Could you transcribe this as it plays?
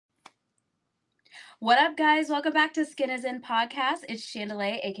What up, guys? Welcome back to Skin is In podcast. It's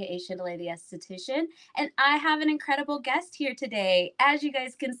Chandelier, aka Chandelier the esthetician, and I have an incredible guest here today. As you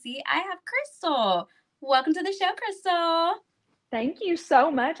guys can see, I have Crystal. Welcome to the show, Crystal. Thank you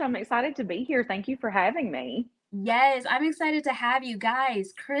so much. I'm excited to be here. Thank you for having me. Yes, I'm excited to have you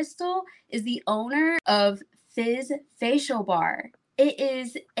guys. Crystal is the owner of Fizz Facial Bar. It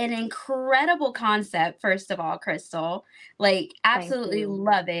is an incredible concept, first of all, Crystal. Like, Thank absolutely you.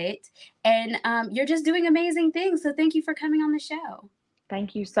 love it. And you're just doing amazing things. So, thank you for coming on the show.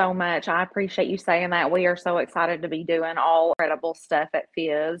 Thank you so much. I appreciate you saying that. We are so excited to be doing all incredible stuff at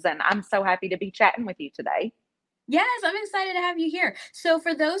Fizz, and I'm so happy to be chatting with you today. Yes, I'm excited to have you here. So,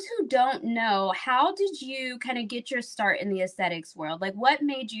 for those who don't know, how did you kind of get your start in the aesthetics world? Like, what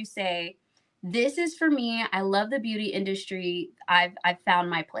made you say, "This is for me. I love the beauty industry. I've found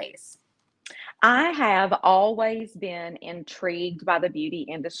my place." I have always been intrigued by the beauty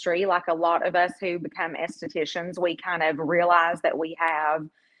industry. Like a lot of us who become estheticians, we kind of realize that we have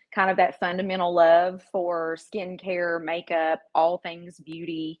kind of that fundamental love for skincare, makeup, all things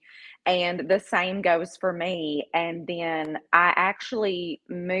beauty. And the same goes for me. And then I actually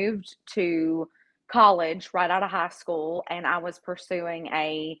moved to college right out of high school, and I was pursuing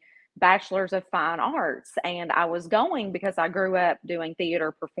a bachelor's of fine arts. And I was going because I grew up doing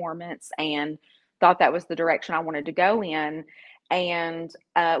theater performance and thought that was the direction I wanted to go in. And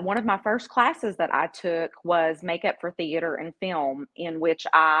one of my first classes that I took was makeup for theater and film, in which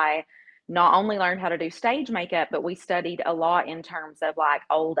I not only learned how to do stage makeup, but we studied a lot in terms of like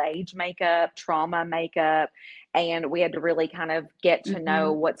old age makeup, trauma makeup, and we had to really kind of get to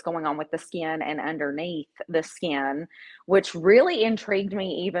know Hmm. what's going on with the skin and underneath the skin, which really intrigued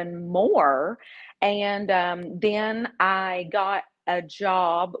me even more. And then I got a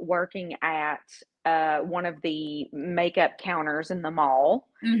job working at one of the makeup counters in the mall.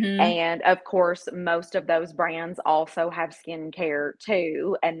 Hmm. And of course, most of those brands also have skincare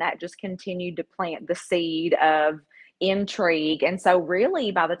too. And that just continued to plant the seed of intrigue. And so,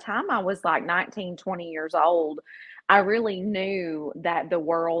 really, by the time I was like 19, 20 years old, I really knew that the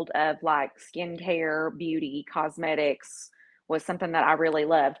world of like skincare, beauty, cosmetics was something that I really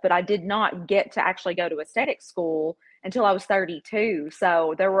loved. But I did not get to actually go to aesthetic school until I was 32.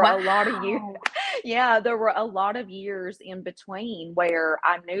 So there were a lot of years, Wow. yeah, there were a lot of years in between where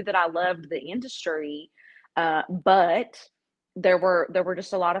I knew that I loved the industry, but there were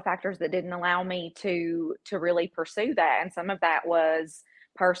just a lot of factors that didn't allow me to really pursue that, and some of that was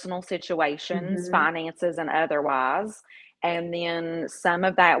personal situations, Hmm. finances, and otherwise, and then some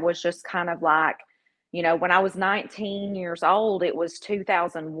of that was just kind of like, when I was 19 years old, it was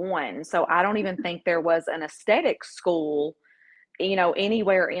 2001. So I don't even think there was an aesthetic school,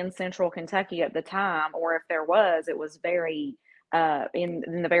 anywhere in central Kentucky at the time, or if there was, it was very in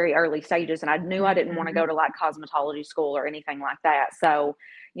the very early stages. And I knew I didn't want to Hmm. go to like cosmetology school or anything like that. So,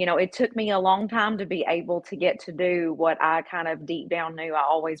 it took me a long time to be able to get to do what I kind of deep down knew I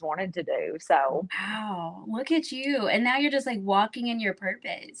always wanted to do. So, Wow. Look at you. And now you're just like walking in your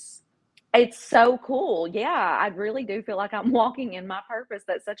purpose. it's so cool. Yeah, I really do feel like I'm walking in my purpose.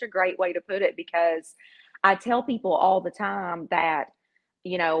 That's such a great way to put it, because I tell people all the time that,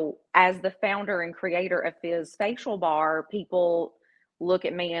 as the founder and creator of Fizz Facial Bar, people look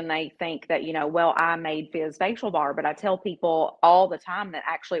at me and they think that, well, I made Fizz Facial Bar. But I tell people all the time that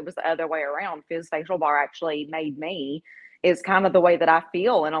actually it was the other way around. Fizz Facial Bar actually made me, is kind of the way that I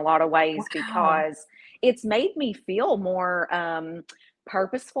feel in a lot of ways, Wow. because it's made me feel more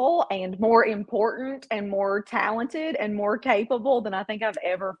purposeful and more important and more talented and more capable than I think I've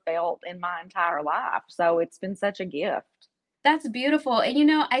ever felt in my entire life. So it's been such a gift. That's beautiful.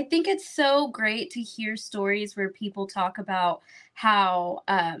 And I think it's so great to hear stories where people talk about how,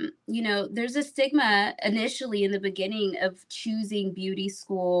 there's a stigma initially in the beginning of choosing beauty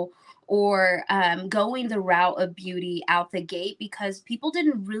school or going the route of beauty out the gate because people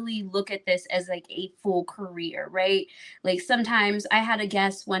didn't really look at this as like a full career, right? Like sometimes I had a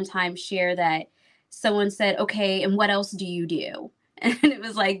guest one time share that someone said, "Okay, and what else do you do?" And it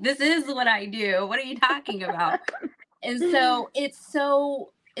was like, "This is what I do. What are you talking about?" And so it's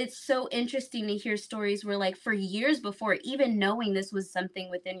so interesting to hear stories where like for years before even knowing this was something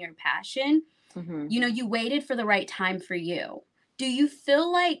within your passion, Hmm. you waited for the right time for you. Do you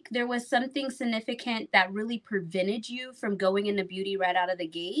feel like there was something significant that really prevented you from going into beauty right out of the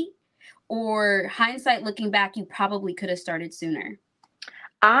gate? Or hindsight looking back, you probably could have started sooner?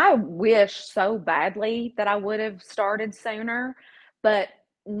 I wish so badly that I would have started sooner, but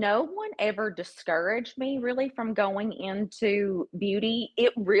no one ever discouraged me really from going into beauty.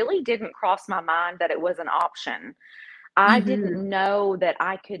 It really didn't cross my mind that it was an option. I didn't Mhm. know that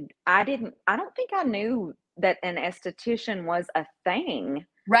I don't think I knew that an esthetician was a thing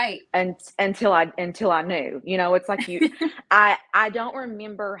Right. until I knew. You know, it's like I don't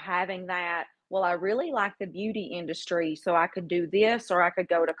remember having that, well, I really like the beauty industry, so I could do this or I could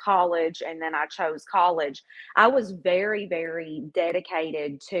go to college, and then I chose college. I was very, very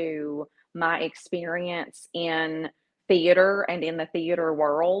dedicated to my experience in theater and in the theater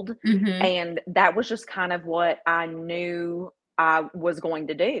world, Mhm. and that was just kind of what I knew I was going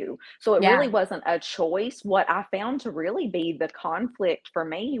to do. So it really Yeah. wasn't a choice. What I found to really be the conflict for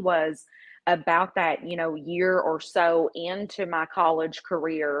me was about that, year or so into my college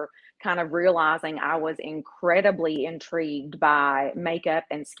career, kind of realizing I was incredibly intrigued by makeup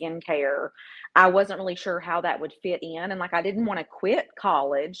and skincare. I wasn't really sure how that would fit in. And like, I didn't want to quit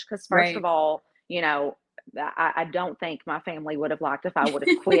college because, first of Right. all, I don't think my family would have liked if I would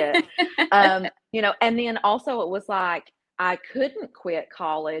have quit. And then also it was like, I couldn't quit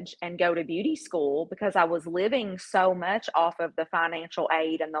college and go to beauty school because I was living so much off of the financial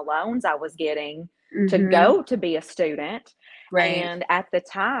aid and the loans I was getting to Mhm. go to be a student. Right. And at the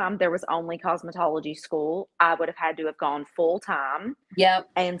time, there was only cosmetology school. I would have had to have gone full time. Yep.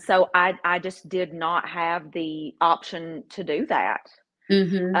 And so I just did not have the option to do that.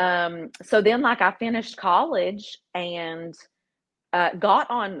 Mhm. So then, like, I finished college and got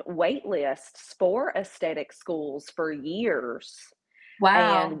on wait lists for aesthetic schools for years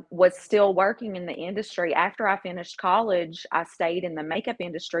Wow. and was still working in the industry. After I finished college, I stayed in the makeup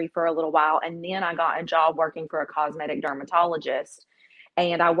industry for a little while, and then I got a job working for a cosmetic dermatologist,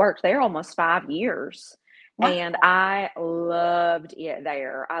 and I worked there almost 5 years, and Wow. I loved it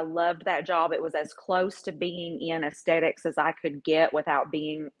there. I loved that job. It was as close to being in aesthetics as I could get without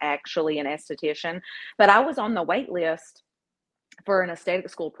being actually an esthetician, but I was on the wait list for an aesthetic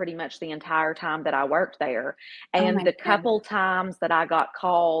school pretty much the entire time that I worked there. Oh And my the goodness. couple times that I got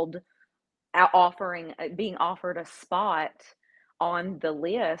called out being offered a spot on the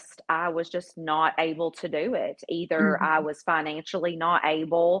list, I was just not able to do it. Either I Mhm. was financially not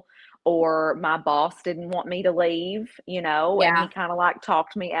able or my boss didn't want me to leave, and he Yeah. kind of like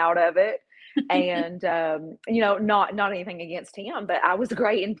talked me out of it. And not anything against him, but I was a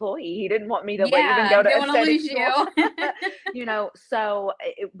great employee. He didn't want me to leave and Yeah, go I to didn't wanna aesthetic lose school. you. So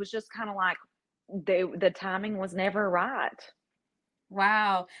it was just kind of like the timing was never right.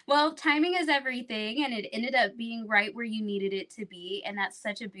 Wow. Well, timing is everything, and it ended up being right where you needed it to be, and that's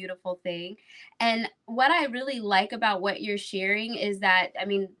such a beautiful thing. And what I really like about what you're sharing is that, I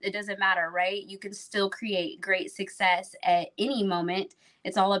mean, it doesn't matter, right? You can still create great success at any moment.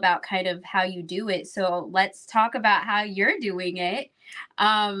 It's all about kind of how you do it. So let's talk about how you're doing it.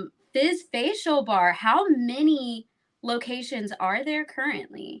 Fizz Facial Bar, how many locations are there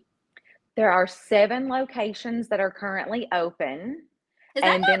currently? There are 7 locations that are currently open, Is that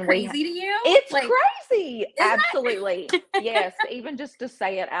and not then crazy to you? it's Like, crazy! isn't Absolutely. that Yes, even just to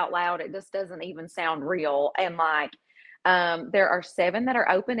say it out loud, it just doesn't even sound real, and, like, there are 7 that are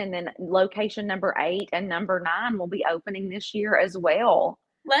open, and then location number 8 and number 9 will be opening this year as well.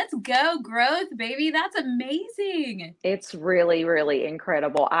 Let's go growth, baby. That's amazing. It's really, really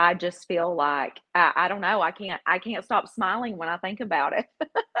incredible. I just feel like I don't know, I can't stop smiling when I think about it.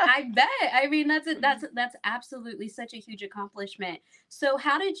 I bet. I mean, that's absolutely such a huge accomplishment. So,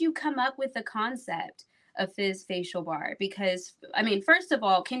 how did you come up with the concept of Fizz Facial Bar? Because, I mean, first of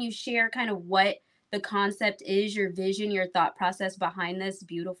all, can you share kind of what the concept is, your vision, your thought process behind this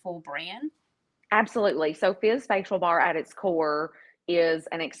beautiful brand? Absolutely. So Fizz Facial Bar at its core is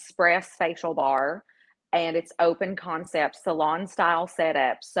an express facial bar, and it's open concept salon style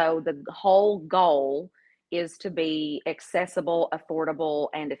setup. So the whole goal is to be accessible, affordable,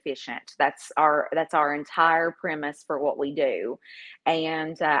 and efficient. That's our entire premise for what we do.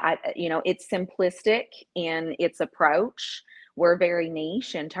 And it's simplistic in its approach. We're very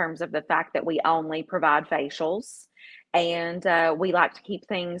niche in terms of the fact that we only provide facials, and we like to keep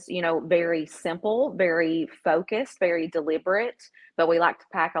things, very simple, very focused, very deliberate, but we like to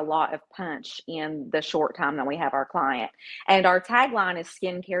pack a lot of punch in the short time that we have our client. And our tagline is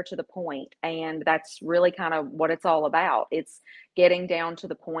skincare to the point, and that's really kind of what it's all about. It's getting down to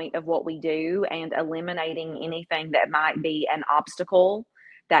the point of what we do and eliminating anything that might be an obstacle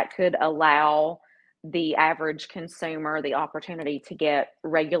that could allow the average consumer the opportunity to get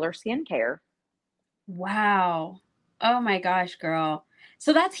regular skincare. Wow. Oh my gosh, girl.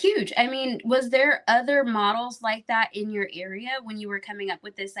 So that's huge. I mean, was there other models like that in your area when you were coming up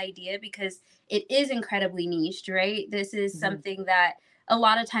with this idea? Because it is incredibly niched, right? This is Mhm. something that a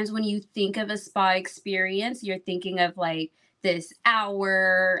lot of times when you think of a spa experience, you're thinking of like this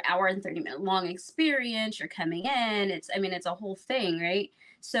hour and 30-minute long experience. You're coming in. It's a whole thing, right?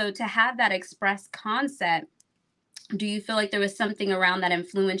 So to have that express concept, do you feel like there was something around that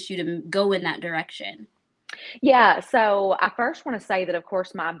influenced you to go in that direction? Yeah, so I first want to say that, of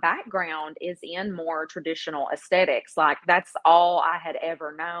course, my background is in more traditional aesthetics. Like, that's all I had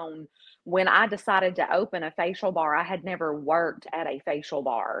ever known. When I decided to open a facial bar, I had never worked at a facial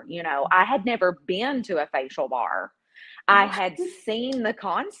bar. I had never been to a facial bar. I Oh, had seen the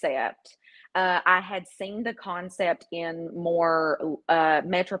concept. I had seen the concept in more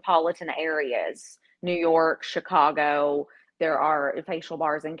metropolitan areas, New York, Chicago. There are facial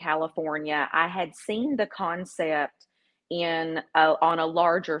bars in California. I had seen the concept on a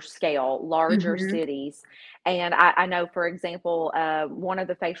larger scale, larger hmm. cities. And I know, for example, one of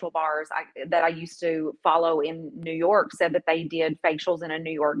the facial bars that I used to follow in New York said that they did facials in a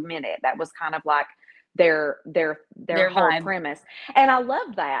New York minute. That was kind of like their Their whole vibe. premise, and I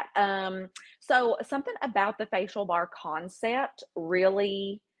love that. So something about the facial bar concept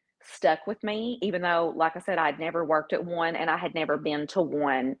really stuck with me, even though, like I said, I'd never worked at one and I had never been to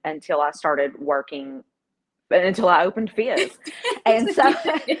one until I opened Fizz. And so,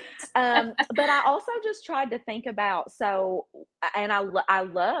 but I also just tried to think about, and I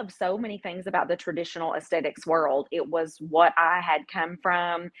love so many things about the traditional aesthetics world. It was what I had come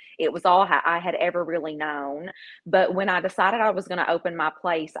from. It was all I had ever really known. But when I decided I was going to open my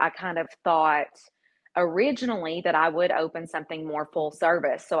place, I kind of thought originally that I would open something more full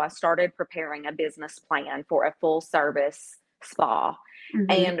service. So I started preparing a business plan for a full service spa. Hmm.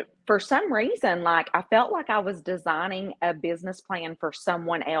 And for some reason, like, I felt like I was designing a business plan for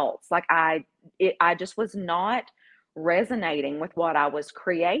someone else. Like, I just was not resonating with what I was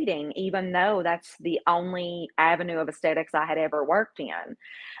creating, even though that's the only avenue of aesthetics I had ever worked in.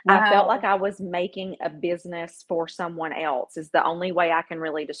 I felt like Wow. I was making a business for someone else, is the only way I can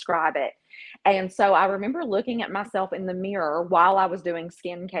really describe it. And so I remember looking at myself in the mirror while I was doing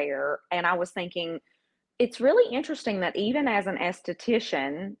skincare, and I was thinking, it's really interesting that even as an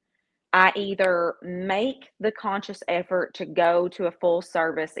esthetician, I either make the conscious effort to go to a full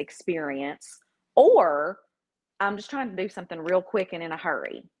service experience, or I'm just trying to do something real quick and in a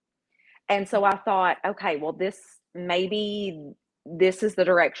hurry. And so I thought, okay, well, maybe this is the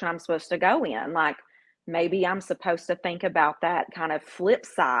direction I'm supposed to go in. Like, maybe I'm supposed to think about that kind of flip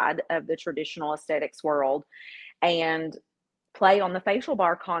side of the traditional aesthetics world and play on the facial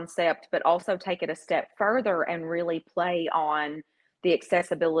bar concept, but also take it a step further and really play on the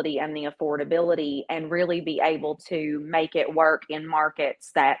accessibility and the affordability, and really be able to make it work in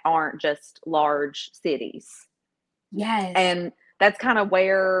markets that aren't just large cities. Yes. And that's kind of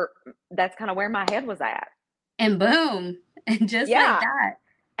where my head was at. And boom. And just like Yeah. that.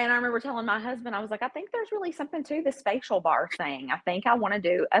 And I remember telling my husband, I was like, I think there's really something to this facial bar thing. I think I want to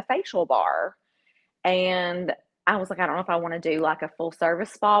do a facial bar. And I was like, I don't know if I want to do like a full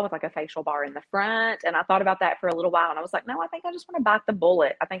service spa with like a facial bar in the front. And I thought about that for a little while, and I was like, no, I think I just want to bite the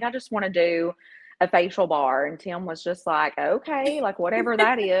bullet. I think I just want to do a facial bar. And Tim was just like, okay, like whatever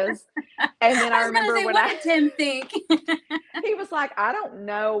that is. And then I I was gonna remember say, when what did Tim think? he was like, I don't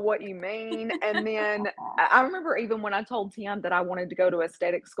know what you mean. And then I remember even when I told Tim that I wanted to go to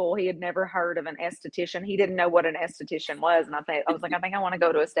aesthetic school, he had never heard of an esthetician. He didn't know what an esthetician was. And I was like, I think I want to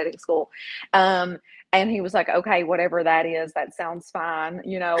go to aesthetic school. Um, and he was like, okay, whatever that is, that sounds fine.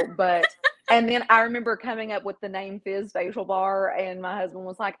 And then I remember coming up with the name Fizz Facial Bar, and my husband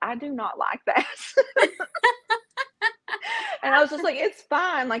was like, I do not like that. And I was just like, it's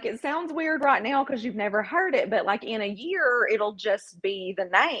fine. Like, it sounds weird right now because you've never heard it, but like in a year, it'll just be the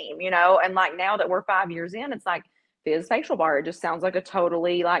name. And like now that we're 5 years in, it's like Fizz Facial Bar. It just sounds like a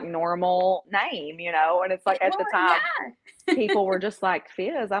totally like normal name. And it's like at Well, the time, yeah. people were just like,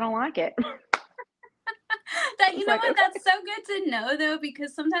 Fizz, I don't like it. That, It's you know like, what? okay. That's so good to know though,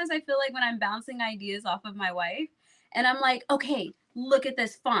 because sometimes I feel like when I'm bouncing ideas off of my wife and I'm like, okay, look at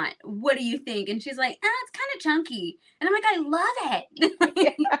this font. What do you think? And she's like, it's kind of chunky. And I'm like, I love it.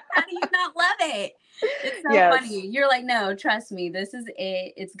 Yeah. Like, how do you not love it? It's so Yes. funny. You're like, no, trust me, this is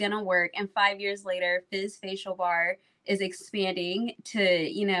it. It's gonna work. And 5 years later, Fizz Facial Bar is expanding to,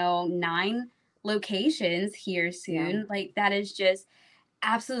 9 locations here Yeah. soon. Like that is just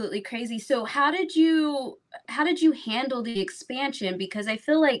absolutely crazy. So how did you handle the expansion? Because I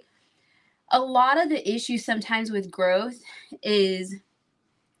feel like a lot of the issues sometimes with growth is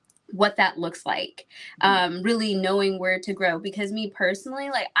what that looks like. Mhm. Really knowing where to grow. Because me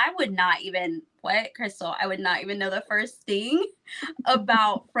personally, like I would not even what, Crystal, I would not even know the first thing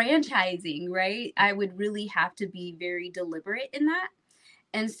about franchising, right? I would really have to be very deliberate in that.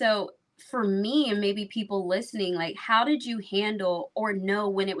 And so for me and maybe people listening, like how did you handle or know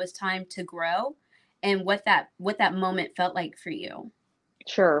when it was time to grow and what that moment felt like for you?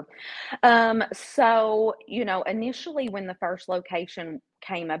 Sure. So, initially when the first location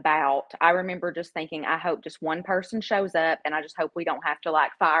came about, I remember just thinking, I hope just one person shows up and I just hope we don't have to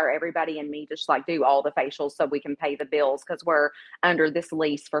like fire everybody and me just like do all the facials so we can pay the bills because we're under this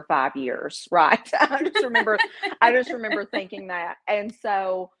lease for 5 years, right? I just remember thinking that. And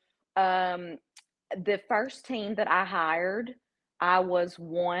so um the first team that I hired, I was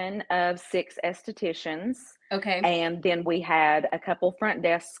one of 6 estheticians, Okay. and then we had a couple front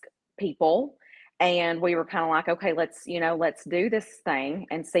desk people, and we were kinda like, "Okay, let's do this thing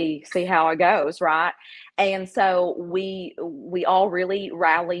and see how it goes," right? And so we all really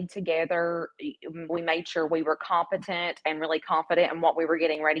rallied together. We made sure we were competent and really confident in what we were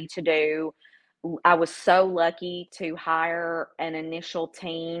getting ready to do. I was so lucky to hire an initial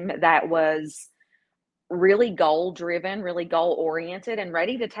team that was really goal driven, really goal oriented, and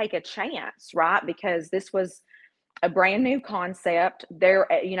ready to take a chance, right? Because this was a brand new concept there,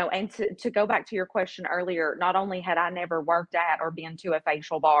 and to go back to your question earlier, not only had I never worked at or been to a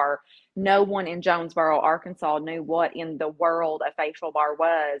facial bar, no one in Jonesboro, Arkansas knew what in the world a facial bar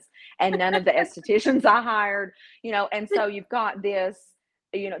was, and none of the estheticians I hired, and so you've got this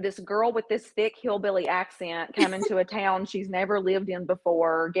girl with this thick hillbilly accent coming to a town she's never lived in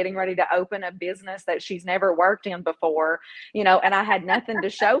before, getting ready to open a business that she's never worked in before, and I had nothing to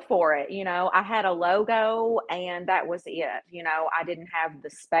show for it. I had a logo and that was it. I didn't have the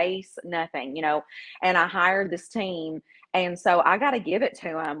space, nothing, and I hired this team. And so I got to give it to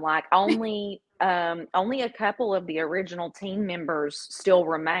them. Like only a couple of the original team members still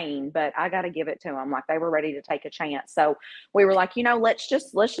remain, but I got to give it to them. Like they were ready to take a chance. So we were like, let's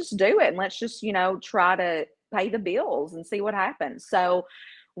just do it and let's just, try to pay the bills and see what happens. So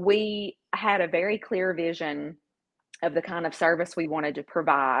we had a very clear vision of the kind of service we wanted to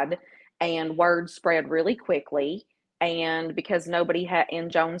provide, and word spread really quickly. And because nobody had in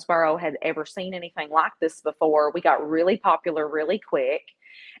Jonesboro had ever seen anything like this before, we got really popular really quick.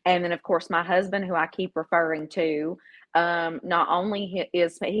 And then, of course, my husband, who I keep referring to, not only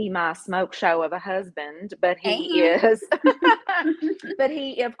is he my smoke show of a husband, but he And is, but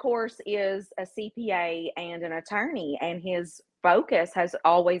he, of course, is a CPA and an attorney, and his focus has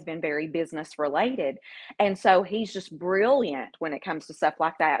always been very business related. And so he's just brilliant when it comes to stuff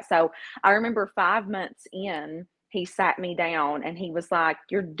like that. So I remember 5 months in, he sat me down and he was like,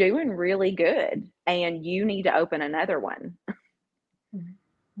 "You're doing really good, and you need to open another one."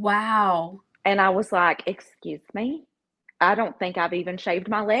 wow. And I was like, "Excuse me? I don't think I've even shaved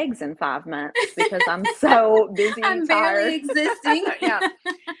my legs in 5 months because I'm so busy, I'm barely tired." existing. Yeah.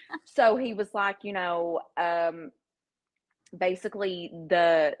 So he was like, basically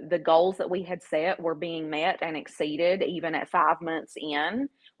the goals that we had set were being met and exceeded even at 5 months in,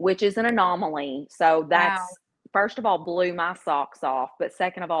 which is an anomaly. So Wow. that's first of all blew my socks off, but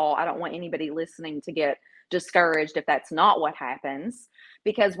second of all, I don't want anybody listening to get discouraged if that's not what happens,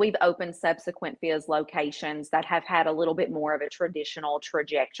 because we've opened subsequent Fizz locations that have had a little bit more of a traditional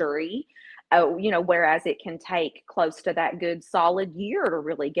trajectory. Whereas it can take close to that good solid year to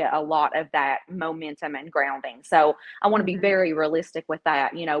really get a lot of that momentum and grounding. So I want to be Mhm. very realistic with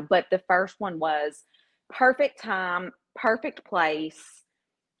that, but the first one was perfect time, perfect place,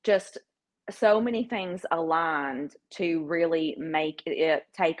 just so many things aligned to really make it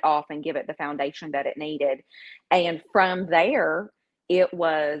take off and give it the foundation that it needed. And from there, it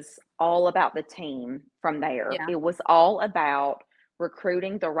was all about the team from there. Yeah. It was all about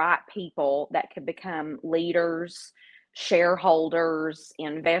recruiting the right people that could become leaders, shareholders,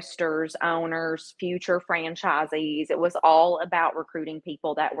 investors, owners, future franchisees. It was all about recruiting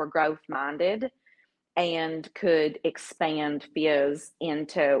people that were growth minded and could expand Fizz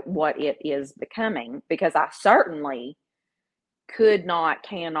into what it is becoming, because I certainly could not,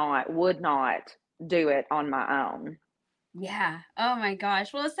 cannot, would not do it on my own. Yeah. Oh my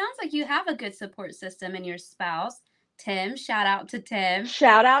gosh. Well, it sounds like you have a good support system in your spouse, Tim. Shout out to Tim.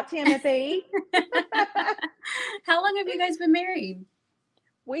 Shout out Timothy. How long have you guys been married?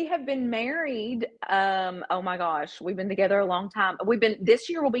 We have been married, oh my gosh, we've been together a long time. This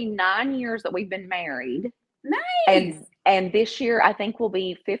year will be 9 years that we've been married. Nice. And this year I think will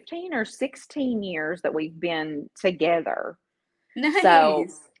be 15 or 16 years that we've been together. So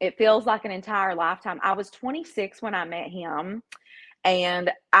Nice. it feels like an entire lifetime. I was 26 when I met him,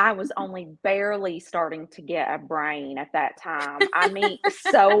 and I was only barely starting to get a brain at that time. I meet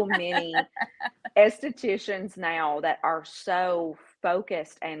so many estheticians now that are so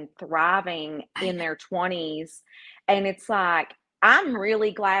focused and thriving I in know. their 20s. And it's like, I'm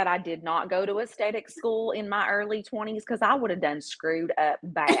really glad I did not go to aesthetic school in my early 20s because I would have done screwed up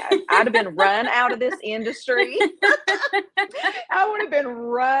bad. I'd have been run out of this industry. I would have been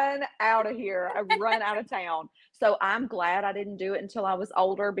run out of here, run out of town. So I'm glad I didn't do it until I was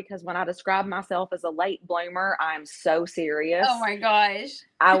older because when I describe myself as a late bloomer, I'm so Oh serious. my gosh.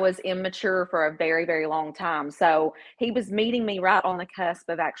 I was immature for a very, very long time. So he was meeting me right on the cusp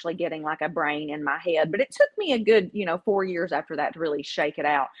of actually getting like a brain in my head. But it took me a good, 4 years after that to really shake it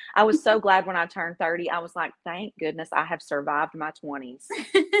out. I was so glad when I turned 30. I was like, thank goodness I have survived my 20s.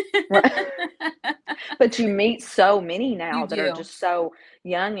 But you meet so many now You that are do. just so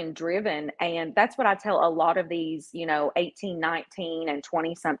young and driven. And that's what I tell a lot of these, 18, 19, and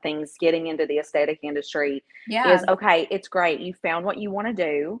 20 somethings getting into the aesthetic industry is Yeah. okay, it's great. You found what you want to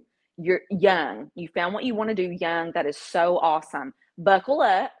do. You're young. You found what you want to do young. That is so awesome. Buckle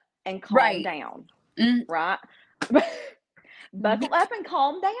up and calm Right. down, Mm, right? Buckle up and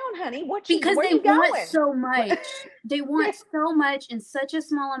calm down, honey. because Where they you want going? so much. They want so much in such a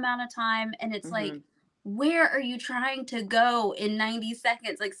small amount of time. And it's like, Hmm. where are you trying to go in 90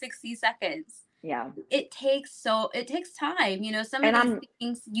 seconds, like 60 seconds? Yeah. It takes time. Some of And these I'm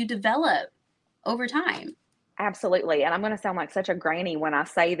things you develop over time. Absolutely. And I'm going to sound like such a granny when I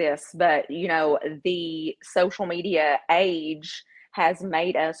say this, but the social media age has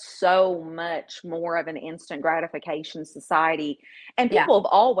made us so much more of an instant gratification society. And Yeah. people have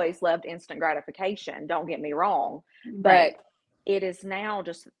always loved instant gratification, don't get me wrong, but Right. it is now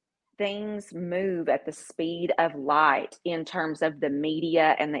just things move at the speed of light in terms of the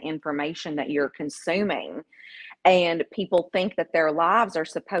media and the information that you're consuming. And people think that their lives are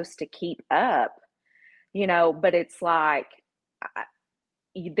supposed to keep up, but it's like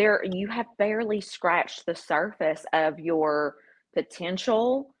you have barely scratched the surface of your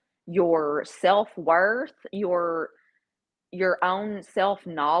potential, your self-worth, your own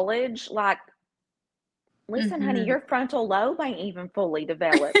self-knowledge. Like, listen, honey, Hmm. your frontal lobe ain't even fully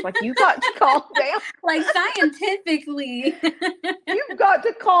developed. Like, you got to calm down. Like scientifically. You've got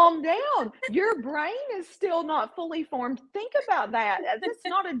to calm down. Your brain is still not fully formed. Think about that. That's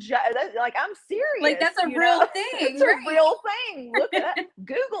not a joke. Like, I'm Like serious, that's a real It's thing, a right? real thing. Look it up,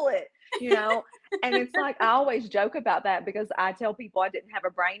 Google it, you know. And it's like I always joke about that because I tell people I didn't have a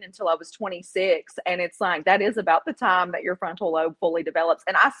brain until I was 26. And it's like that is about the time that your frontal lobe fully develops.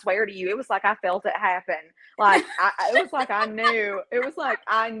 And I swear to you, it was like I felt it happen. Like it was like I knew. It was like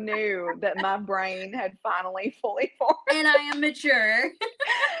I knew that my brain had finally fully formed. And I am mature.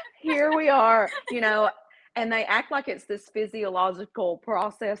 Here we are, and they act like it's this physiological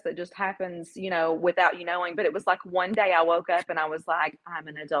process that just happens, without you knowing. But it was like one day I woke up and I was like, I'm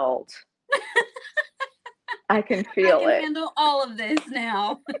an adult. I can I feel can it. handle all of this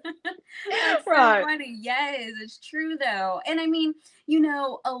now. That's so Right. funny. Yes, it's true though. And I mean,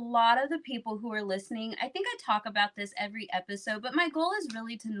 a lot of the people who are listening, I think I talk about this every episode, but my goal is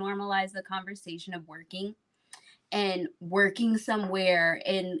really to normalize the conversation of working and working somewhere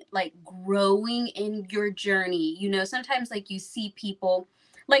and like growing in your journey. Sometimes like you see people,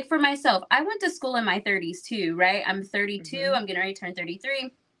 like for myself, I went to school in my 30s too, right? I'm 32, Hmm. I'm getting ready to turn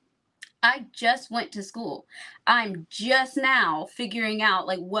 33. I just went to school. I'm just now figuring out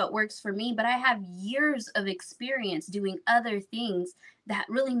like what works for me, but I have years of experience doing other things that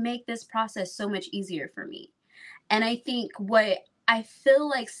really make this process so much easier for me. And I think what I feel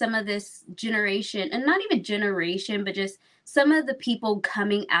like some of this generation, and not even generation, but just some of the people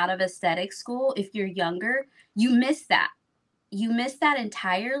coming out of aesthetic school, if you're younger, you miss that. You miss that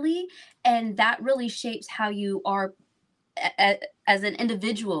entirely. And that really shapes how you are as an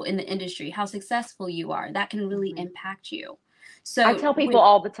individual in the industry, how successful you are. That can really Hmm. impact you. I So, tell people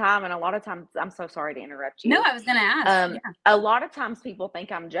all the time, and a lot of times, I'm so sorry to interrupt no, you. I was going to ask. Yeah. A lot of times people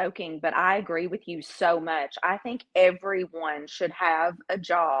think I'm joking, but I agree with you so much. I think everyone should have a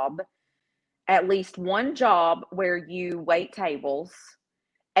job, at least one job where you wait tables,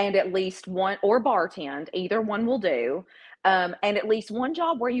 and at least one, or bartend, either one will do. And at least one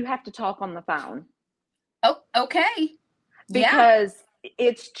job where you have to talk on the phone, Oh, okay. Yeah. because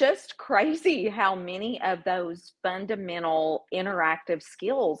it's just crazy how many of those fundamental interactive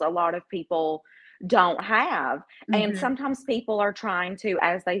skills a lot of people don't have. And Hmm. sometimes people are trying to,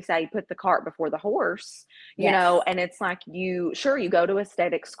 as they say, put the cart before the horse, Yes. and it's like you go to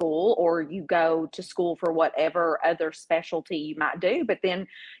aesthetic school or you go to school for whatever other specialty you might do, but then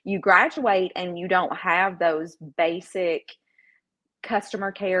you graduate and you don't have those basic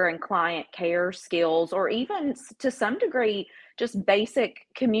customer care and client care skills, or even to some degree, just basic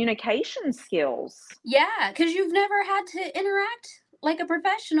communication skills. Yeah. Because you've never had to interact like a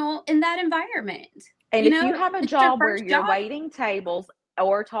professional in that environment. And You if know, you have a it's your job where first you're job. waiting tables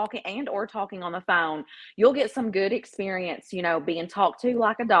or talking on the phone, you'll get some good experience, being talked to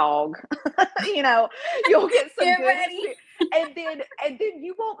like a dog. you know, you'll get some Get good ready. experience. And then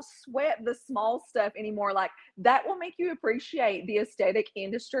you won't sweat the small stuff anymore. Like that will make you appreciate the aesthetic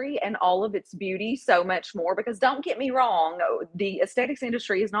industry and all of its beauty so much more. Because don't get me wrong, the aesthetics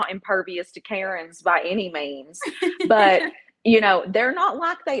industry is not impervious to Karens by any means, but they're not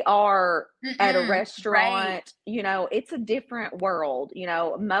like they are at a Mm-mm. Right. restaurant. It's a different world.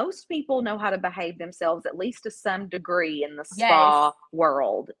 Most people know how to behave themselves, at least to some degree, in the spa Yes.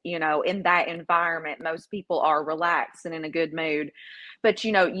 world. In that environment, most people are relaxed and in a good mood. But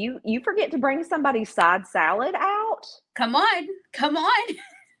you forget to bring somebody's side salad out, Come on. Come on.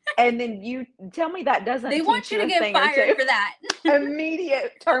 and then you tell me that They doesn't want teach you you to a get thing or fired two. for that.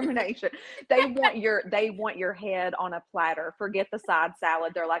 Immediate termination. They want your head on a platter. Forget the side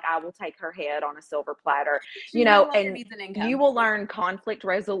salad. They're like, I will take her head on a silver platter. She no longer And needs an you income. will learn conflict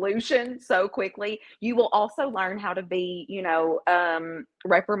resolution so quickly. You will also learn how to be,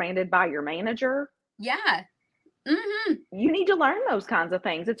 reprimanded by your manager. Yeah. Hmm. You need to learn those kinds of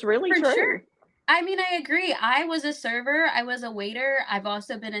things. It's really For sure. true. I mean, I agree. I was a server, I was a waiter, I've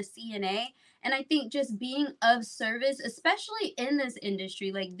also been a CNA. And I think just being of service, especially in this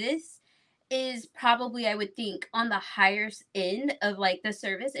industry, like this is probably, I would think, on the higher end of like the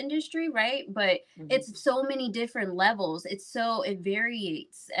service industry, right? But Mhm. it's so many different levels. It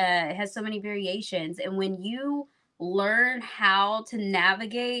varies, it has so many variations. And when you learn how to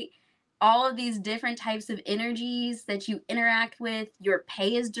navigate all of these different types of energies that you interact with. Your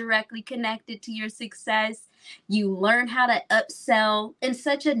pay is directly connected to your success. You learn how to upsell in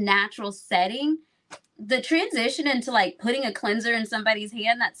such a natural setting. The transition into like putting a cleanser in somebody's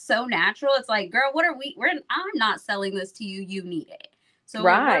hand, that's so natural. It's like, girl, what are we? I'm not selling this to you. You need it. So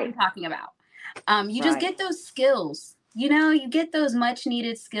what are we Right. talking about? You just Right. get those skills. You get those much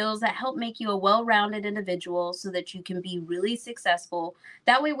needed skills that help make you a well rounded individual so that you can be really successful.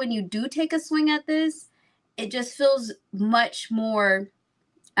 That way, when you do take a swing at this, it just feels much more,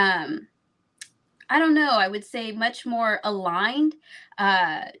 um, I don't know, I would say much more aligned.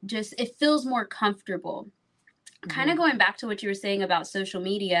 Just it feels more comfortable. Kind of Mhm. going back to what you were saying about social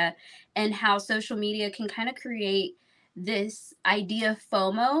media and how social media can kind of create this idea of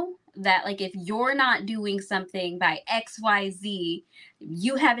FOMO that like if you're not doing something by XYZ,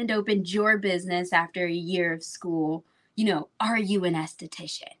 you haven't opened your business after a year of school, are you an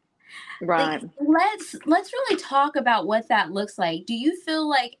esthetician? Like Right. let's really talk about what that looks like. Do you feel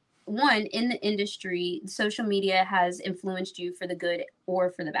like one in the industry, social media has influenced you for the good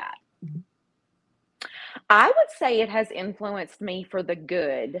or for the bad? I would say it has influenced me for the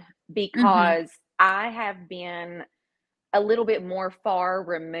good Mhm. because I have been a little bit more far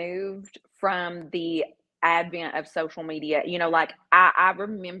removed from the advent of social media. Like I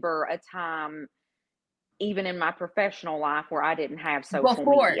remember a time even in my professional life where I didn't have social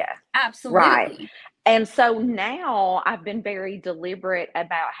Before. media. Right. Absolutely. And so now I've been very deliberate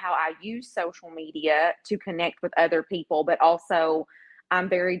about how I use social media to connect with other people, but also I'm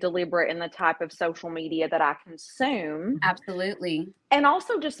very deliberate in the type of social media that I consume. Absolutely. And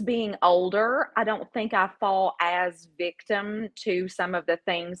also just being older, I don't think I fall as victim to some of the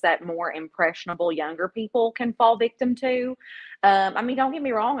things that more impressionable younger people can fall victim to. I mean, don't get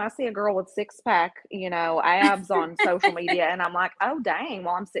me wrong, I see a girl with six pack, abs on social media, and I'm like, oh, dang,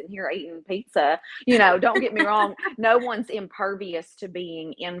 while I'm sitting here eating pizza. Don't get me wrong, no one's impervious to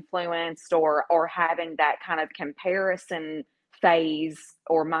being influenced or having that kind of comparison phase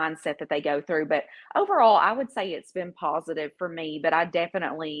or mindset that they go through. But overall, I would say it's been positive for me, but I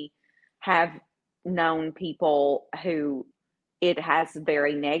definitely have known people who it has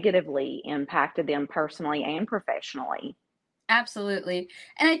very negatively impacted them personally and professionally. Absolutely.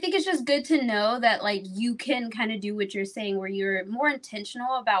 And I think it's just good to know that like you can kind of do what you're saying where you're more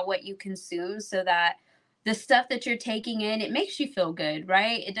intentional about what you consume so that the stuff that you're taking in, it makes you feel good,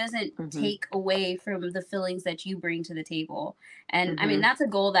 right? It doesn't Mhm. take away from the feelings that you bring to the table. And I mean, Mhm. that's a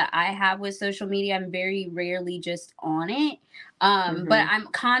goal that I have with social media. I'm very rarely just on it. But Mhm. I'm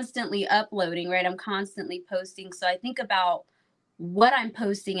constantly uploading, right? I'm constantly posting. So I think about what I'm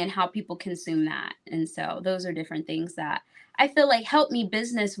posting and how people consume that. And so those are different things that I feel like help me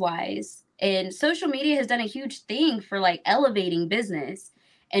business wise. And social media has done a huge thing for like elevating business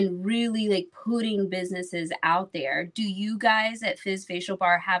and really like putting businesses out there. Do you guys at Fizz Facial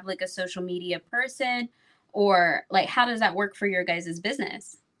Bar have like a social media person or like how does that work for your guys'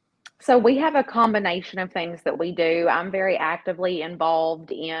 business? So we have a combination of things that we do. I'm very actively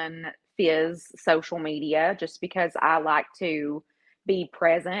involved in Fizz social media just because I like to be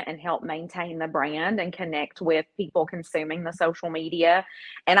present and help maintain the brand and connect with people consuming the social media.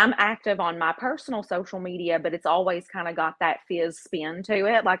 And I'm active on my personal social media, but it's always kind of got that Fizz spin to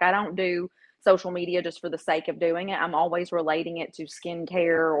it. Like, I don't do social media just for the sake of doing it. I'm always relating it to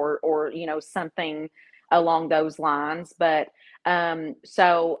skincare or something along those lines. But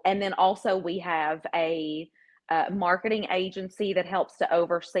so, and then also we have a marketing agency that helps to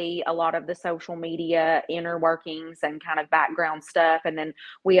oversee a lot of the social media inner workings and kind of background stuff. And then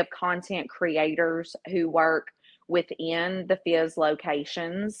we have content creators who work within the Fizz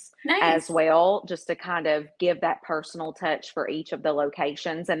locations as Nice. well, just to kind of give that personal touch for each of the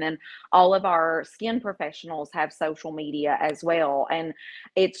locations. And then all of our skin professionals have social media as well. And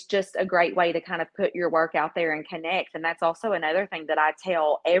it's just a great way to kind of put your work out there and connect. And that's also another thing that I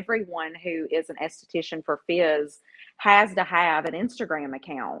tell everyone who is an esthetician for Fizz has to have an Instagram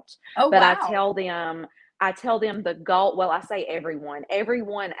account. Oh, But wow. I tell them the goal. Well, I say everyone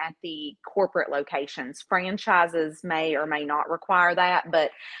at the corporate locations. Franchises may or may not require that, but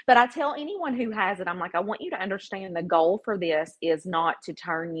I tell anyone who has it, I'm like, I want you to understand the goal for this is not to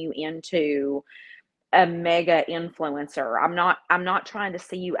turn you into a mega influencer. I'm not trying to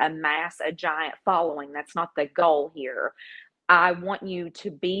see you amass a giant following. That's not the goal here. I want you to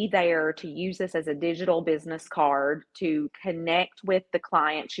be there to use this as a digital business card to connect with the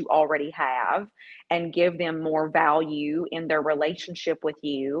clients you already have and give them more value in their relationship with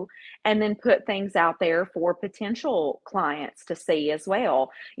you, and then put things out there for potential clients to see as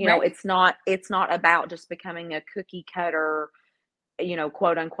well. Right. It's not about just becoming a cookie cutter,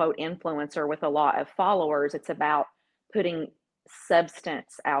 quote unquote influencer with a lot of followers. It's about putting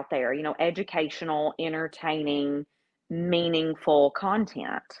substance out there, educational, entertaining, meaningful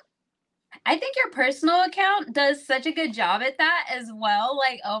content. I think your personal account does such a good job at that as well.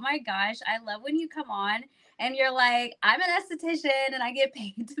 Like, oh my gosh, I love when you come on and you're like, I'm an esthetician and I get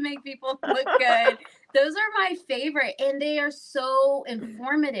paid to make people look good. Those are my favorite and they are so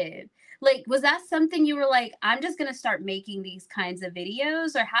informative. Like, was that something you were like, I'm just going to start making these kinds of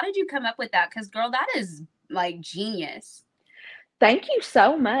videos? Or how did you come up with that? Because, girl, that is like genius. Thank you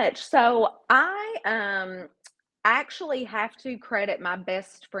so much. So I actually have to credit my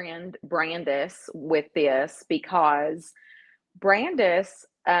best friend Brandis with this, because Brandis,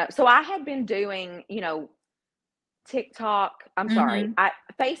 so I had been doing, TikTok, I'm sorry,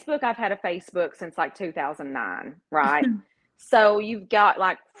 Mm-hmm. Facebook, I've had a Facebook since like 2009, right? So you've got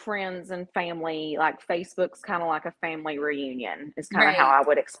like friends and family, like Facebook's kind of like a family reunion, is kind of how Right. I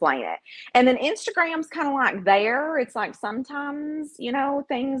would explain it. And then Instagram's kind of like there. It's like sometimes,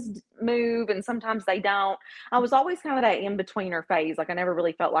 things move and sometimes they don't. I was always kind of that in-betweener phase. Like, I never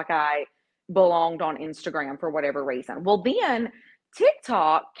really felt like I belonged on Instagram for whatever reason. Well, then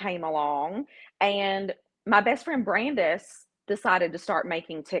TikTok came along, and my best friend Brandis decided to start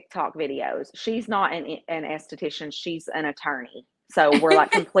making TikTok videos. She's not an esthetician, she's an attorney. So we're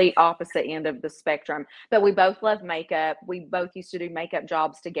like complete opposite end of the spectrum. But we both love makeup. We both used to do makeup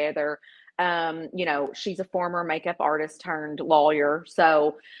jobs together. She's a former makeup artist turned lawyer.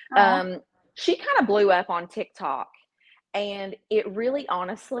 So Oh. um, she kind of blew up on TikTok. And it really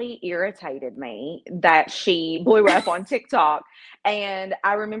honestly irritated me that she blew up on TikTok. And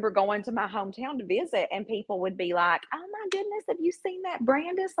I remember going to my hometown to visit, and people would be like, "Oh my goodness, have you seen that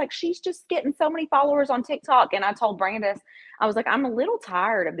Brandis? Like, she's just getting so many followers on TikTok." And I told Brandis, I was like, "I'm a little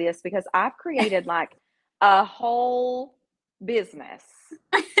tired of this because I've created like a whole business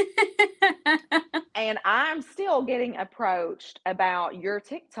and I'm still getting approached about your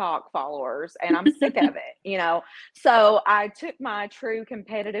TikTok followers, and I'm sick of it. So I took my true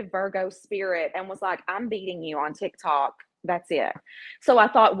competitive Virgo spirit and was like, I'm beating you on TikTok. That's it. So I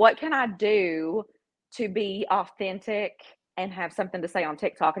thought, what can I do to be authentic and have something to say on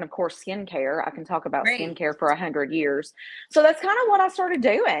TikTok? And of course, skincare. I can talk about Right. skincare for 100 years. So that's kind of what I started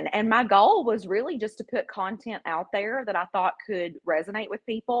doing. And my goal was really just to put content out there that I thought could resonate with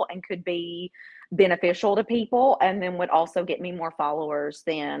people and could be beneficial to people, and then would also get me more followers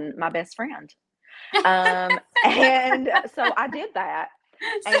than my best friend. And so I did that.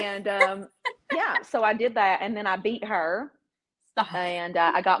 And yeah, so I did that. And then I beat her, Stop. and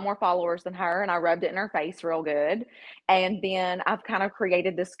I got more followers than her, and I rubbed it in her face real good. And then I've kind of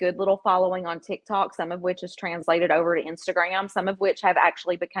created this good little following on TikTok, some of which is translated over to Instagram, some of which have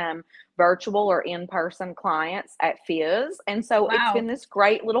actually become virtual or in-person clients at Fizz. And so it's been Wow. this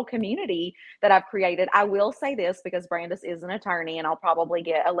great little community that I've created. I will say this, because Brandis is an attorney, and I'll probably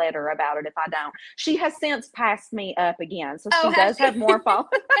get a letter about it if I don't. She has since passed me up again, so Oh, she has does she? have more followers.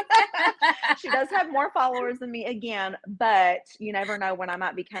 She does have more followers than me again, but you never know when I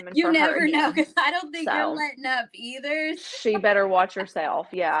might be coming You for her never know, again. because I don't think you're So letting up either. she better watch herself.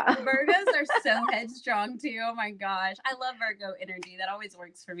 Yeah. Virgos are so headstrong too. Oh my gosh. I love Virgo energy. That always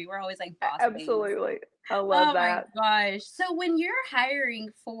works for me. We're always like boss babes. Absolutely. I love Oh my that. gosh. So when you're hiring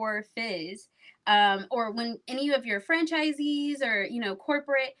for Fizz, or when any of your franchisees or,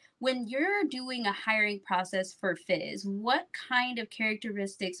 corporate, when you're doing a hiring process for Fizz, what kind of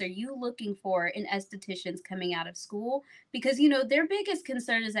characteristics are you looking for in estheticians coming out of school? Because, their biggest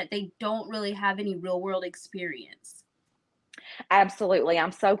concern is that they don't really have any real world experience. Absolutely.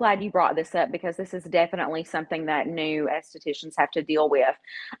 I'm so glad you brought this up because this is definitely something that new estheticians have to deal with.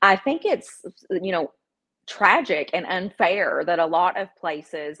 I think it's, tragic and unfair that a lot of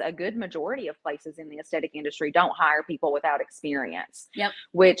places, a good majority of places in the aesthetic industry, don't hire people without experience, Yep.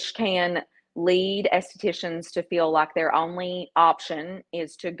 which can lead estheticians to feel like their only option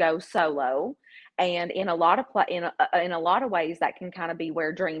is to go solo. And in a lot of in a lot of ways, that can kind of be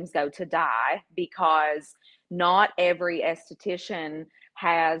where dreams go to die because not every esthetician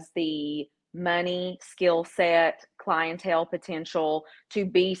has the money, skill set, clientele potential to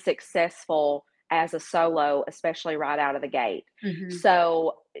be successful as a solo, especially right out of the gate. Hmm.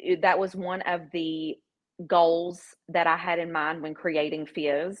 So that was one of the goals that I had in mind when creating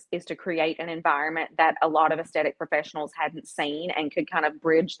Fizz is to create an environment that a lot of aesthetic professionals hadn't seen and could kind of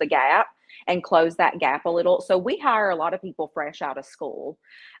bridge the gap and close that gap a little. So we hire a lot of people fresh out of school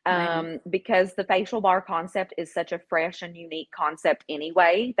Right. because the facial bar concept is such a fresh and unique concept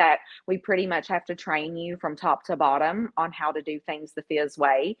anyway that we pretty much have to train you from top to bottom on how to do things the Fizz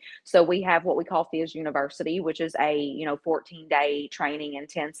way. So we have what we call Fizz University, which is a 14-day training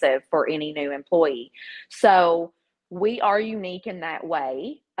intensive for any new employee. So we are unique in that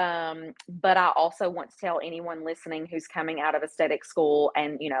way. But I also want to tell anyone listening who's coming out of aesthetic school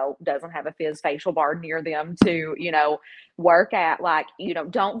and, doesn't have a Fizz facial bar near them to, work at, like,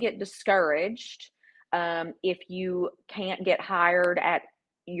 don't get discouraged. If you can't get hired at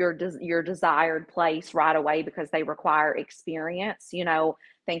your desired place right away because they require experience,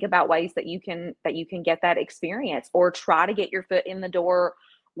 think about ways that you can get that experience or try to get your foot in the door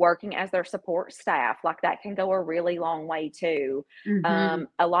working as their support staff. Like that can go a really long way too. Hmm.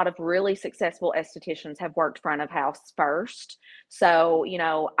 A lot of really successful estheticians have worked front of house first. So,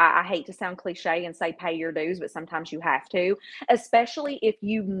 I hate to sound cliche and say pay your dues, but sometimes you have to, especially if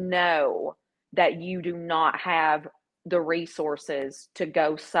you know that you do not have the resources to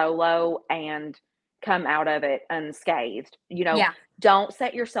go solo and come out of it unscathed. Yeah. Don't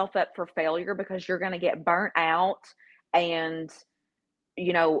set yourself up for failure because you're going to get burnt out and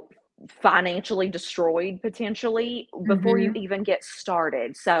you know, financially destroyed potentially before you Hmm. even get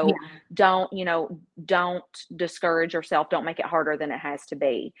started. So Yeah. don't discourage yourself. Don't make it harder than it has to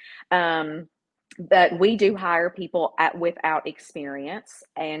be. But we do hire people without experience,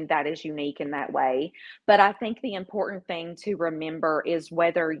 and that is unique in that way. But I think the important thing to remember is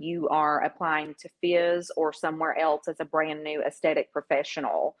whether you are applying to Fizz or somewhere else as a brand new aesthetic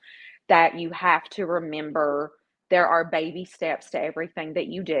professional, that you have to remember there are baby steps to everything that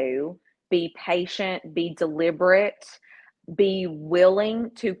you do. Be patient, be deliberate, be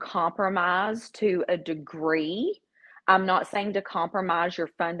willing to compromise to a degree. I'm not saying to compromise your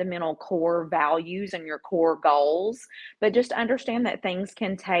fundamental core values and your core goals, but just understand that things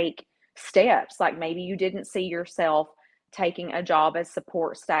can take steps. Like maybe you didn't see yourself taking a job as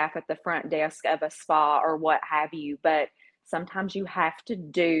support staff at the front desk of a spa or what have you, but sometimes you have to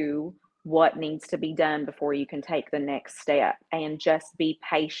do what needs to be done before you can take the next step and just be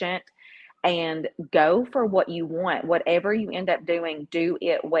patient and go for what you want. Whatever you end up doing, do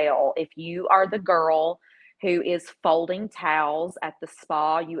it well. If you are the girl who is folding towels at the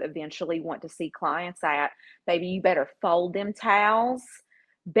spa you eventually want to see clients at, baby, you better fold them towels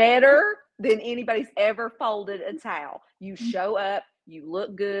better than anybody's ever folded a towel. You show up, you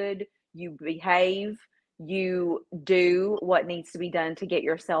look good, you behave, you do what needs to be done to get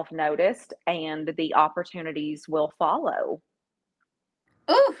yourself noticed, and the opportunities will follow.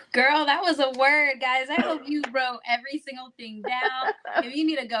 Oh, girl, that was a word, guys. I hope you wrote every single thing down. If you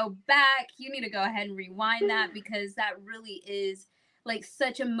need to go back, you need to go ahead and rewind that because that really is like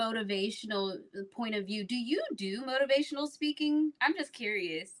such a motivational point of view. Do you do motivational speaking? I'm just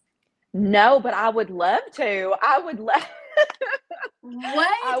curious. No, but I would love to. I would love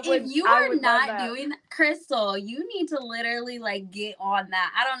What? If you I are would love not that. doing that, Crystal, you need to literally like get on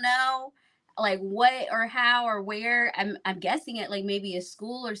that. I don't know like what or how or where. I'm guessing at like maybe a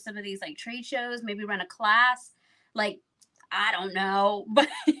school or some of these like trade shows, maybe run a class. Like I don't know. But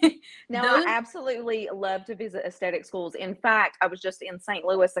No, I those absolutely love to visit aesthetic schools. In fact, I was just in St.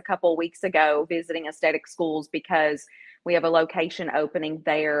 Louis a couple of weeks ago visiting aesthetic schools because we have a location opening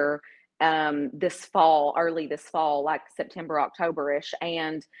there this fall, early this fall, like September, October-ish.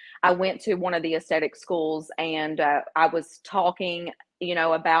 And I went to one of the aesthetic schools and I was talking,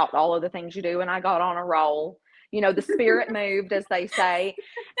 about all of the things you do, and I got on a roll. The spirit moved, as they say.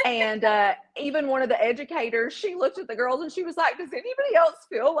 And even one of the educators, she looked at the girls and she was like, "Does anybody else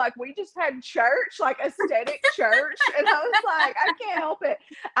feel like we just had church, like aesthetic church?" And I was like, "I can't help it."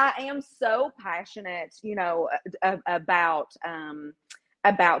 I am so passionate,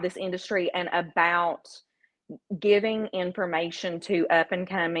 about this industry and about giving information to up and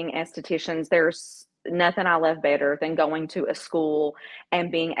coming estheticians. There's nothing I love better than going to a school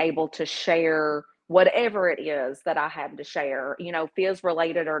and being able to share whatever it is that I have to share, Fizz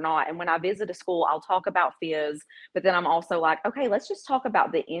related or not. And when I visit a school, I'll talk about Fizz, but then I'm also like, okay, let's just talk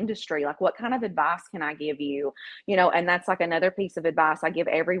about the industry. Like, what kind of advice can I give you? And that's like another piece of advice I give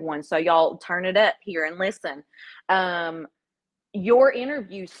everyone. So y'all turn it up here and listen. Your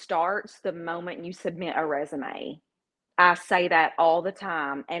interview starts the moment you submit a resume. I say that all the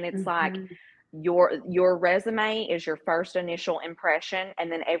time. And it's like Mhm. your resume is your first initial impression.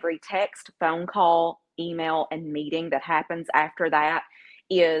 And then every text, phone call, email, and meeting that happens after that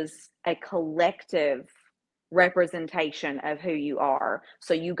is a collective representation of who you are.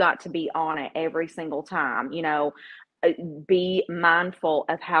 So you got to be on it every single time, be mindful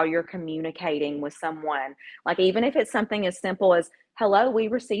of how you're communicating with someone. Like, even if it's something as simple as, "Hello, we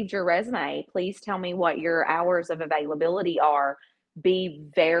received your resume. Please tell me what your hours of availability are." Be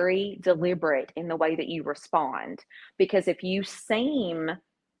very deliberate in the way that you respond. Because if you seem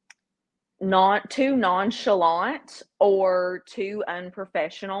not too nonchalant or too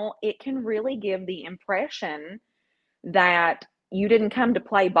unprofessional, it can really give the impression that you didn't come to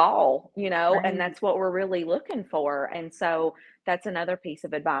play ball, and Right. that's what we're really looking for. And so that's another piece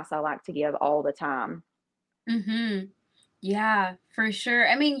of advice I like to give all the time. Mhm. Yeah, for sure.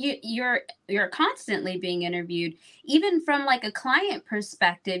 I mean, you're constantly being interviewed. Even from like a client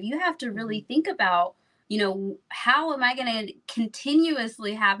perspective, you have to really Mhm. think about, how am I going to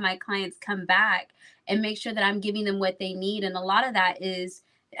continuously have my clients come back and make sure that I'm giving them what they need? And a lot of that is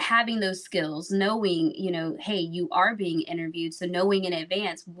having those skills, knowing, hey, you are being interviewed, so knowing in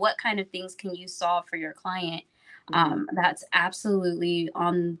advance what kind of things can you solve for your client. Mhm. That's absolutely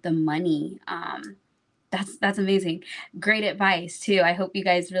on the money. That's amazing. Great advice too. I hope you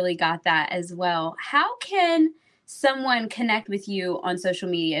guys really got that as well. How can someone connect with you on social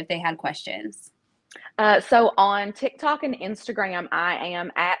media if they had questions? So on TikTok and Instagram, I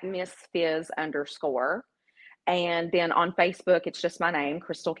am at Miss Fizz underscore. And then on Facebook, it's just my name,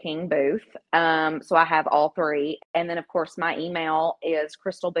 Crystal King Booth. So I have all three. And then, of course, my email is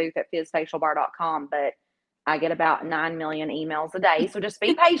crystalbooth@fizzfacialbar.com. But I get about 9 million emails a day. So just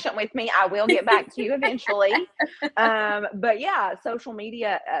be patient with me. I will get back to you eventually. But yeah, social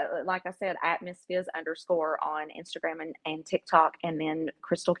media, like I said, at Miss Fizz underscore on Instagram and TikTok, and then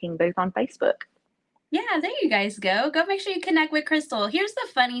Crystal King Booth on Facebook. Yeah, there you guys go. Go make sure you connect with Crystal. Here's the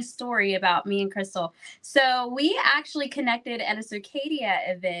funny story about me and Crystal. So we actually connected at a Circadia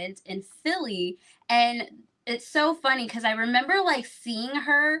event in Philly, and it's so funny because I remember like seeing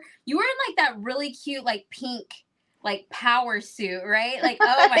her. You were in like that really cute like pink like power suit, right? Like,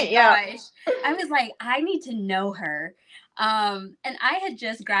 oh my Yeah. gosh. I was like, I need to know her. And I had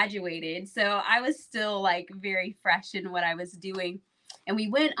just graduated, so I was still like very fresh in what I was doing, and we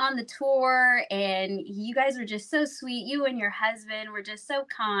went on the tour, and you guys were just so sweet. You and your husband were just so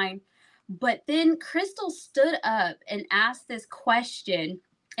kind. But then Crystal stood up and asked this question,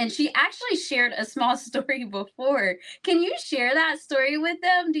 and she actually shared a small story before. Can you share that story with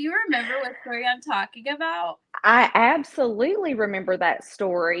them? Do you remember what story I'm talking about? I absolutely remember that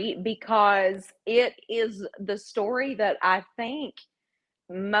story because it is the story that I think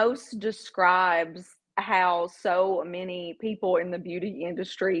most describes how so many people in the beauty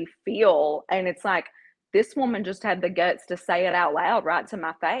industry feel. And it's like, this woman just had the guts to say it out loud right to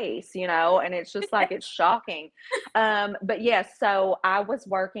my face, and it's just like, it's shocking. But yes, so I was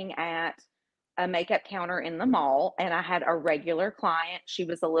working at a makeup counter in the mall, and I had a regular client. She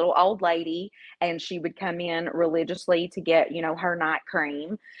was a little old lady, and she would come in religiously to get, her night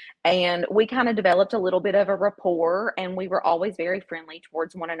cream. And we kind of developed a little bit of a rapport, and we were always very friendly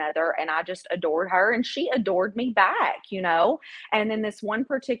towards one another. And I just adored her, and she adored me back. And then this one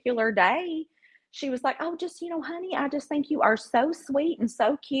particular day, she was like, "Oh, just, honey, I just think you are so sweet and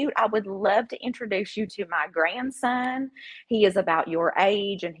so cute. I would love to introduce you to my grandson. He is about your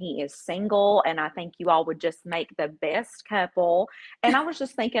age and he is single. And I think you all would just make the best couple." And I was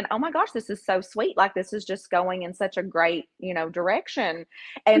just thinking, oh my gosh, this is so sweet. Like, this is just going in such a great, direction.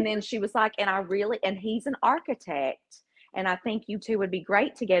 And then she was like, and he's an architect. And I think you two would be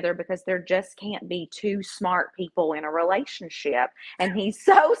great together because there just can't be two smart people in a relationship. And he's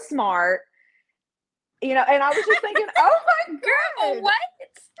so smart, and I was just thinking, oh my Girl, God. what?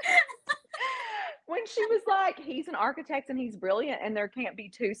 When she was like, he's an architect and he's brilliant and there can't be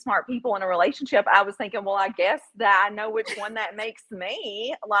two smart people in a relationship, I was thinking, well, I guess that I know which one that makes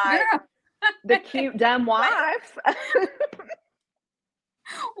me, like Girl. the cute, dumb What? wife.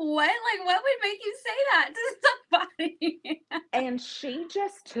 What? Like, what would make you say that to somebody? And she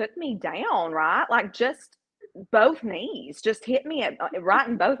just took me down, right? Like, just both knees, just hit me right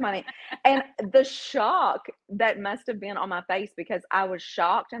in both my knees. And the shock that must have been on my face, because I was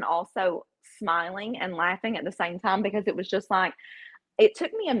shocked and also smiling and laughing at the same time, because it was just like, it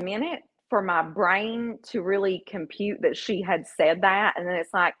took me a minute for my brain to really compute that she had said that. And then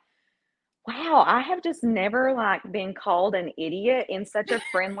it's like, wow, I have just never like been called an idiot in such a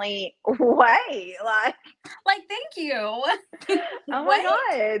friendly way. Like, Like, thank you. oh What?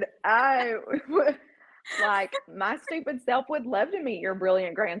 my God. Like, my stupid self would love to meet your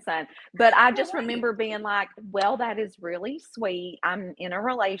brilliant grandson. But I just Right. remember being like, well, that is really sweet. I'm in a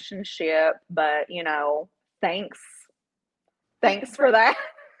relationship, but thanks. Thanks for that.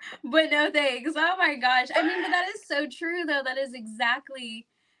 But no thanks. Oh my gosh. I mean, but that is so true though. That is exactly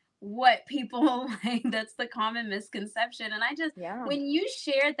what people like. That's the common misconception. And I just, Yeah. when you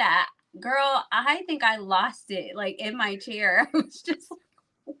shared that, girl, I think I lost it like in my chair. I was just like,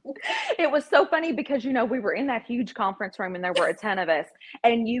 what? It was so funny because, we were in that huge conference room and there were a ton of us,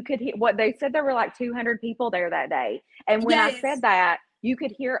 and you could hear what they said. There were like 200 people there that day. And when I said Yes. that, you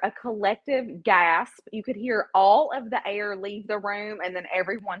could hear a collective gasp. You could hear all of the air leave the room and then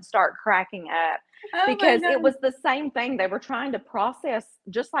everyone start cracking up, Oh my because it God. was the same thing. They were trying to process,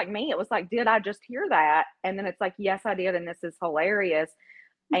 just like me. It was like, did I just hear that? And then it's like, yes, I did. And this is hilarious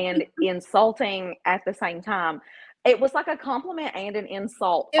and insulting at the same time. It was like a compliment and an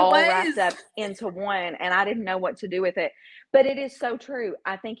insult It all wrapped was. up into one, and I didn't know what to do with it. But it is so true.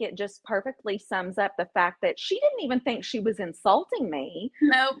 I think it just perfectly sums up the fact that she didn't even think she was insulting me.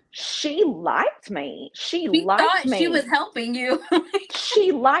 Nope. She liked me. She She liked thought she was me. helping you.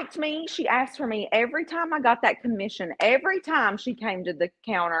 She liked me. She asked for me every time I got that commission, every time she came to the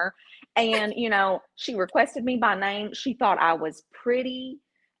counter. And, she requested me by name. She thought I was pretty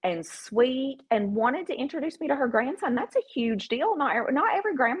and sweet and wanted to introduce me to her grandson. That's a huge deal. Not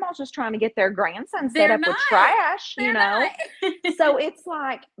every grandma's just trying to get their grandson set They're up not. with trash, They're not. So it's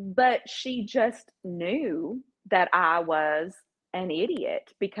like, but she just knew that I was an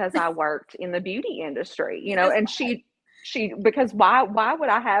idiot because I worked in the beauty industry, Because and why? because why would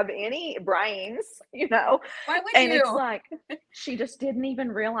I have any brains, Why would And it's you? like, she just didn't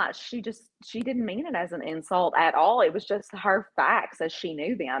even realize, she didn't mean it as an insult at all. It was just her facts as she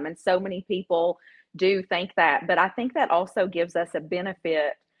knew them. And so many people do think that, but I think that also gives us a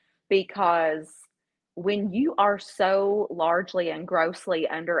benefit, because when you are so largely and grossly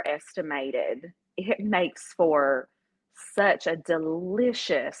underestimated, it makes for such a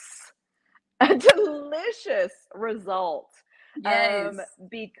delicious result, Yes.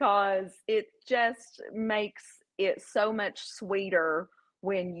 because it just makes it so much sweeter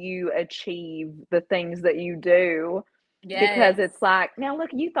when you achieve the things that you do, because Yes. it's like, now look,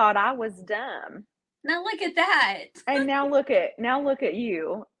 you thought I was dumb, Now look at that. and now look at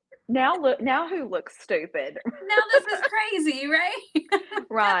you. Now who looks stupid? Now this is crazy, right?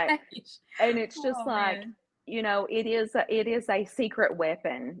 Right. Gosh. And it's just Oh like, man. it is a secret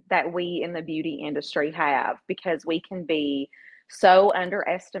weapon that we in the beauty industry have, because we can be so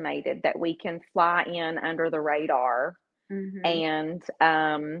underestimated that we can fly in under the radar Hmm. and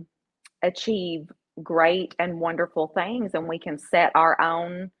achieve great and wonderful things, and we can set our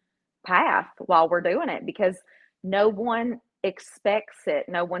own path while we're doing it, because no one expects it,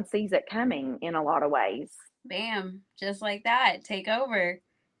 no one sees it coming in a lot of ways. Bam. Just like that. Take over.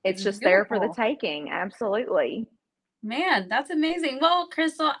 It's It's just there for the beautiful. taking. Absolutely. Man, that's amazing. Well,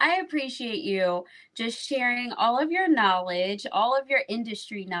 Crystal, I appreciate you just sharing all of your knowledge, all of your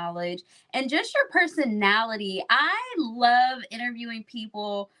industry knowledge, and just your personality. I love interviewing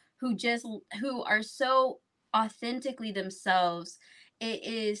people who are so authentically themselves. It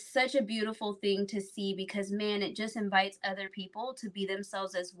is such a beautiful thing to see because man, it just invites other people to be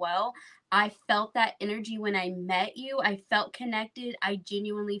themselves as well. I felt that energy when I met you. I felt connected. I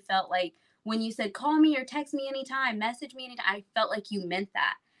genuinely felt like when you said, call me or text me anytime, message me anytime, I felt like you meant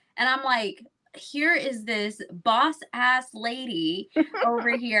that. And I'm like, here is this boss ass lady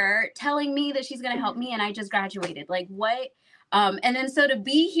over here telling me that she's going to help me. And I just graduated. Like, what? And then so to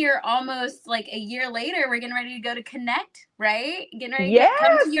be here almost like a year later, we're getting ready to go to Connect, right? Getting ready to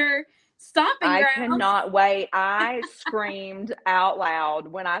come to Yes. your stomping I grounds. cannot wait. I screamed out loud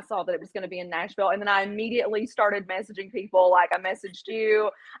when I saw that it was going to be in Nashville. And then I immediately started messaging people. Like I messaged you,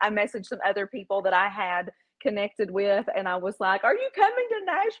 I messaged some other people that I had connected with. And I was like, are you coming to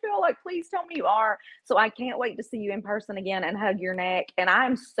Nashville? Like, please tell me you are. So I can't wait to see you in person again and hug your neck. And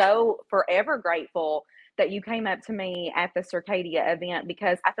I'm so forever grateful that you came up to me at the Circadia event,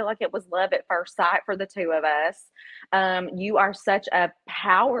 because I feel like it was love at first sight for the two of us. You are such a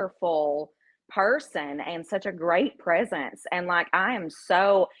powerful person and such a great presence, and like I am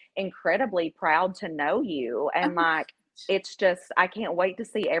so incredibly proud to know you, and Oh, like it's just I can't wait to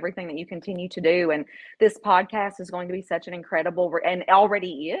see everything that you continue to do. And this podcast is going to be such an incredible and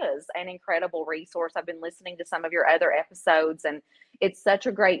already is an incredible resource. I've been listening to some of your other episodes, and it's such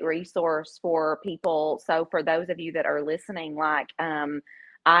a great resource for people. So for those of you that are listening, like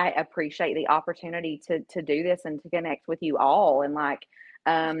I appreciate the opportunity to do this and to connect with you all. And like,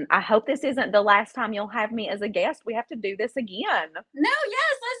 I hope this isn't the last time you'll have me as a guest. We have to do this again. no,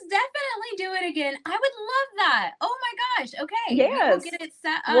 yes, let's definitely do it again. I would love that. Oh my gosh. Okay. We will Yes. get it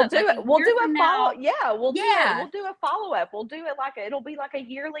set We'll up do like it. a We'll year do from a follow. now. Yeah, we'll do it. Yeah. We'll do a follow up. We'll do it like it'll be like a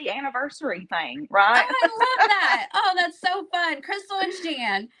yearly anniversary thing, Oh, right? I love that. Oh, that's so fun. Crystal and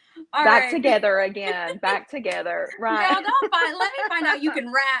Shan. All Back right. together again. Back together. Right. Girl, don't find let me find out you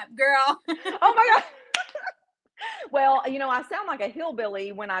can rap, girl. Oh my God. Well, I sound like a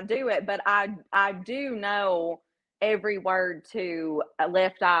hillbilly when I do it, but I do know every word to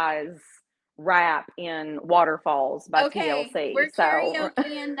Left Eye's rap in Waterfalls by Okay, TLC. we're So,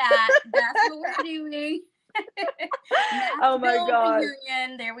 karaokeing that. That's what we're doing. oh my Nashville gosh.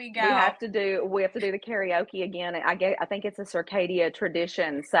 reunion. There we We go. have to do the karaoke again. I think it's a Circadia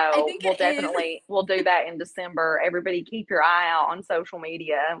tradition. I So think it is. we'll do that in December. Everybody keep your eye out on social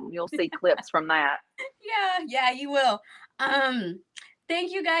media. You'll see clips from that. Yeah, you will. Um,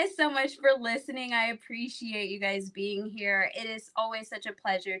 Thank you guys so much for listening. I appreciate you guys being here. It is always such a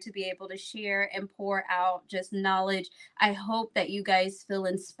pleasure to be able to share and pour out just knowledge. I hope that you guys feel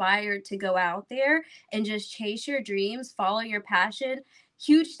inspired to go out there and just chase your dreams, follow your passion.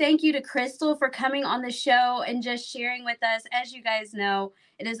 Huge thank you to Crystal for coming on the show and just sharing with us. As you guys know,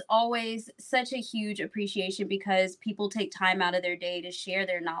 it is always such a huge appreciation because people take time out of their day to share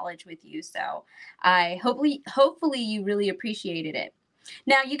their knowledge with you. So I hopefully you really appreciated it.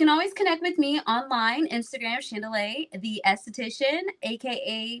 Now you can always connect with me online, Instagram, Chandelier, the esthetician,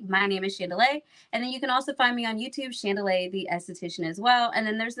 aka my name is Chandelier. And then you can also find me on YouTube, Chandelier, the esthetician as well. And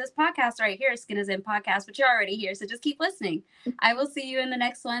then there's this podcast right here, Skin is In Podcast, but you're already here. So just keep listening. I will see you in the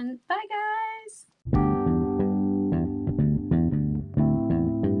next one. Bye guys.